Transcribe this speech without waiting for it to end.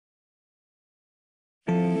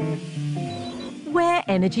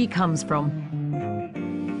where energy comes from.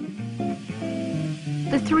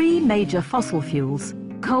 The three major fossil fuels,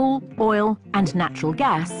 coal, oil and natural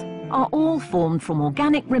gas, are all formed from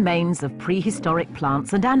organic remains of prehistoric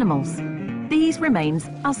plants and animals. These remains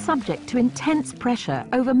are subject to intense pressure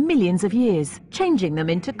over millions of years, changing them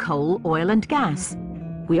into coal, oil and gas.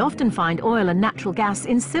 We often find oil and natural gas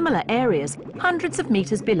in similar areas, hundreds of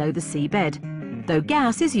meters below the seabed, though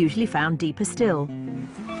gas is usually found deeper still.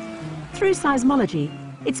 Through seismology,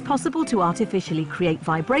 it's possible to artificially create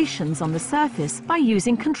vibrations on the surface by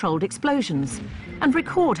using controlled explosions, and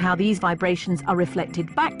record how these vibrations are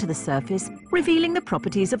reflected back to the surface, revealing the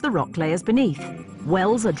properties of the rock layers beneath.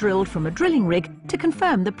 Wells are drilled from a drilling rig to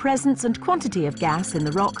confirm the presence and quantity of gas in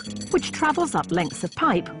the rock, which travels up lengths of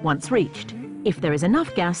pipe once reached. If there is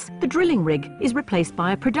enough gas, the drilling rig is replaced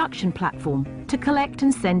by a production platform to collect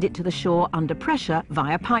and send it to the shore under pressure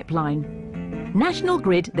via pipeline. National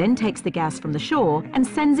Grid then takes the gas from the shore and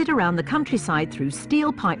sends it around the countryside through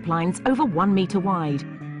steel pipelines over 1 metre wide.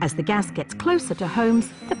 As the gas gets closer to homes,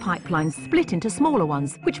 the pipelines split into smaller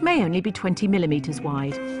ones, which may only be 20 millimetres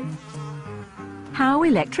wide. How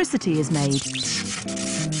electricity is made.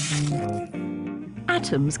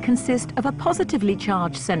 Atoms consist of a positively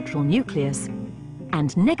charged central nucleus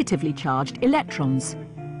and negatively charged electrons,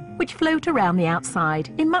 which float around the outside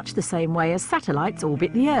in much the same way as satellites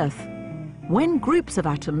orbit the Earth. When groups of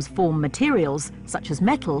atoms form materials, such as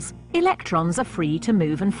metals, electrons are free to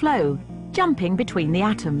move and flow, jumping between the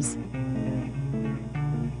atoms.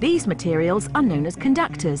 These materials are known as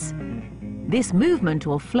conductors. This movement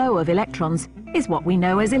or flow of electrons is what we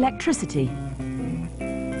know as electricity.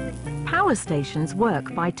 Power stations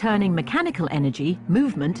work by turning mechanical energy,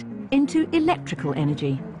 movement, into electrical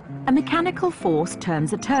energy. A mechanical force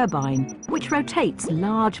turns a turbine, which rotates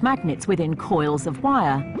large magnets within coils of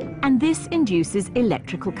wire, and this induces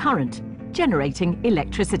electrical current, generating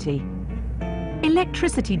electricity.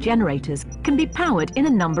 Electricity generators can be powered in a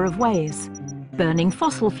number of ways. Burning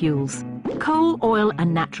fossil fuels. Coal, oil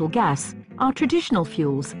and natural gas are traditional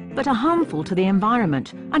fuels, but are harmful to the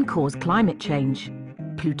environment and cause climate change.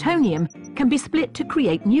 Plutonium can be split to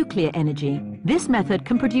create nuclear energy. This method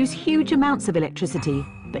can produce huge amounts of electricity,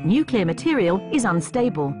 but nuclear material is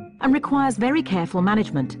unstable and requires very careful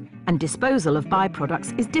management, and disposal of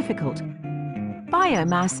byproducts is difficult.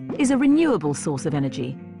 Biomass is a renewable source of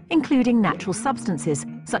energy, including natural substances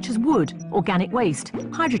such as wood, organic waste,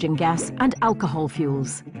 hydrogen gas and alcohol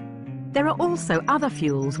fuels. There are also other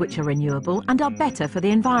fuels which are renewable and are better for the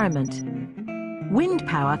environment. Wind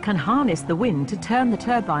power can harness the wind to turn the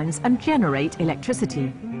turbines and generate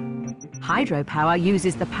electricity. Hydropower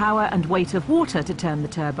uses the power and weight of water to turn the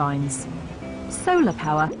turbines. Solar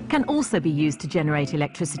power can also be used to generate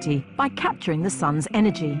electricity by capturing the sun's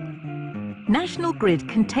energy. National Grid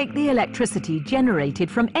can take the electricity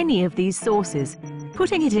generated from any of these sources,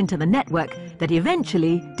 putting it into the network that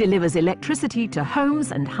eventually delivers electricity to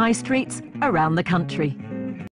homes and high streets around the country.